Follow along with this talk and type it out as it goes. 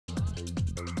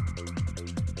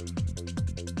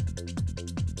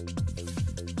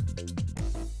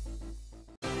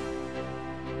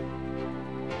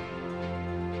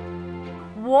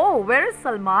Whoa, where is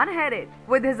Salman headed?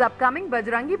 With his upcoming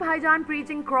Bajrangi Bhaijan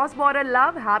preaching cross-border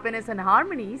love, happiness and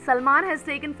harmony, Salman has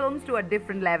taken films to a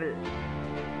different level.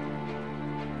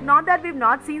 Not that we've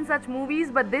not seen such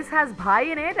movies, but this has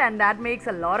Bhai in it and that makes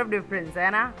a lot of difference,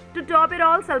 Anna. To top it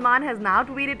all, Salman has now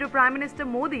tweeted to Prime Minister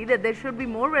Modi that there should be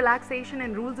more relaxation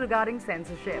in rules regarding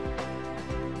censorship.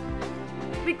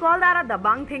 We call that a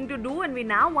Dabangg thing to do, and we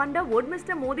now wonder, would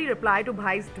Mr. Modi reply to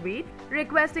Bhai's tweet,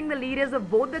 requesting the leaders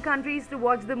of both the countries to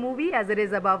watch the movie as it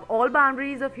is above all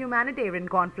boundaries of humanitarian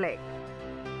conflict.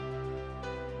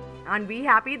 Aren't we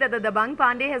happy that the Dabangg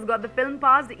Pandey has got the film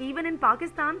passed even in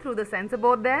Pakistan through the Censor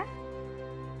Board there?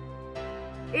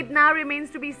 It now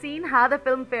remains to be seen how the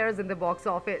film fares in the box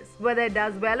office. Whether it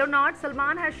does well or not,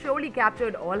 Salman has surely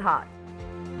captured all hearts.